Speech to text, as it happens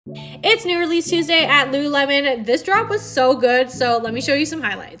It's New Release Tuesday at Lululemon. This drop was so good, so let me show you some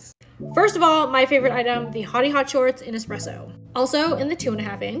highlights. First of all, my favorite item, the Hottie Hot shorts in espresso. Also in the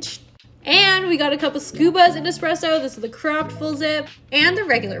 2.5 inch. And we got a couple scubas in espresso. This is the cropped full zip and the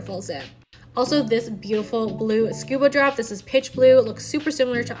regular full zip. Also this beautiful blue scuba drop. This is pitch blue. It looks super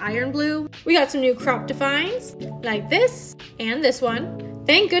similar to iron blue. We got some new crop defines like this and this one.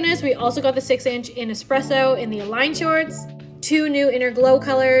 Thank goodness we also got the 6 inch in espresso in the Align shorts. 2 new inner glow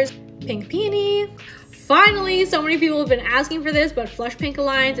colors, pink peony. Finally, so many people have been asking for this, but flush pink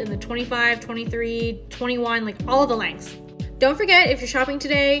Aligns in the 25, 23, 21, like all the lengths. Don't forget, if you're shopping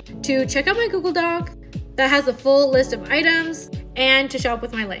today, to check out my Google Doc that has a full list of items and to shop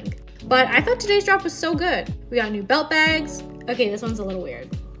with my link. But I thought today's drop was so good. We got new belt bags. Okay, this one's a little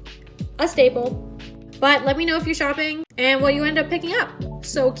weird. A staple. But let me know if you're shopping and what you end up picking up.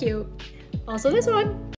 So cute. Also this one.